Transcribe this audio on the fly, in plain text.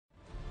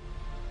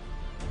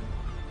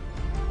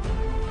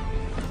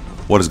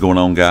What is going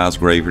on, guys?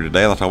 Grave here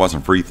today. I'll talk about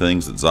some free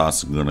things that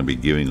ZOS is going to be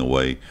giving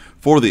away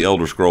for the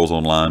Elder Scrolls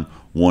Online.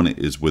 One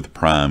is with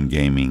Prime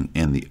Gaming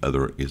and the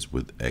other is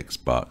with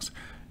Xbox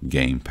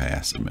Game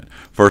Pass.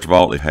 First of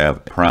all, if you have a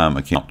Prime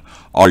account,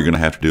 all you're going to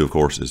have to do, of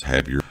course, is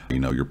have your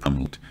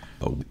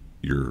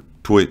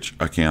Twitch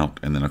account,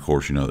 and then of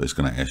course, it's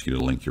going to ask you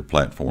to link your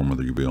platform,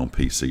 whether you be on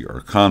PC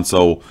or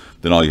console.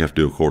 Then all you have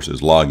to do, of course,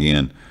 is log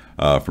in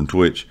from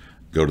Twitch,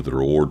 go to the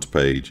rewards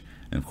page,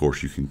 and of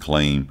course you can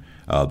claim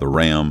the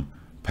RAM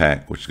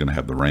pack, which is going to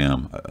have the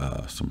RAM,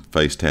 some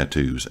face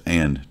tattoos,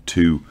 and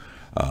 2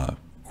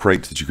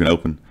 crates that you can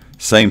open.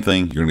 Same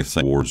thing, you're going to get the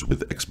same rewards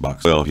with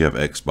Xbox. Well, if you have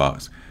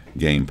Xbox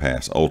Game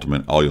Pass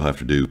Ultimate, all you'll have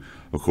to do,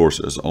 of course,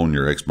 is on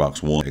your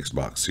Xbox One,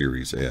 Xbox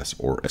Series S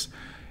or S,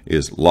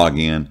 is log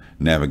in,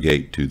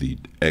 navigate to the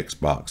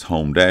Xbox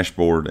home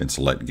dashboard and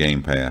select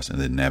Game Pass,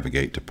 and then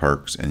navigate to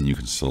perks, and you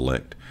can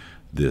select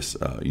this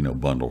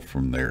bundle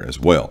from there as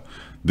well.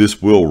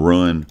 This will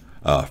run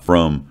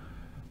from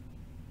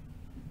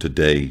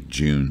today,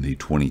 June the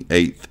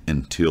 28th,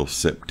 until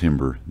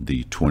September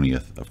the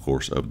 20th, of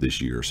course, of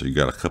this year. So you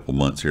got a couple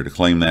months here to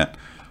claim that.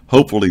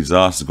 Hopefully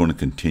ZOS is going to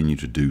continue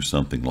to do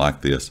something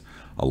like this.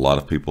 A lot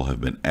of people have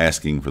been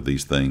asking for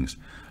these things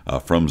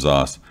from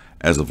ZOS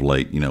as of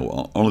late.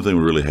 Only thing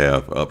we really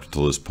have up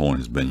until this point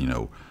has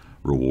been,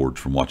 rewards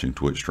from watching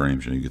Twitch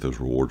streams. You get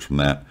those rewards from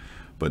that.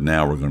 But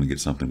now we're going to get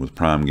something with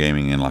Prime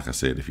Gaming, and like I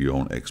said, if you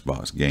own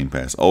Xbox Game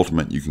Pass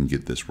Ultimate, you can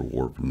get this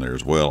reward from there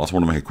as well. I just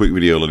want to make a quick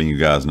video letting you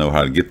guys know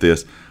how to get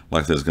this.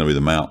 Like I said, it's going to be the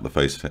mount, the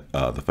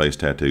face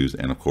tattoos,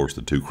 and of course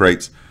the 2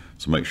 crates.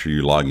 So make sure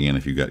you log in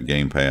if you got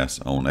Game Pass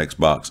on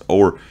Xbox,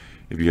 or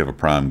if you have a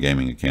Prime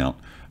Gaming account.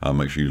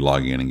 Make sure you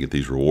log in and get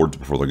these rewards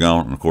before they're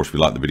gone. And of course, if you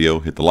like the video,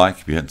 hit the like.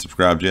 If you haven't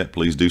subscribed yet,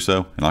 please do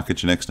so, and I'll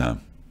catch you next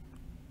time.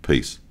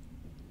 Peace.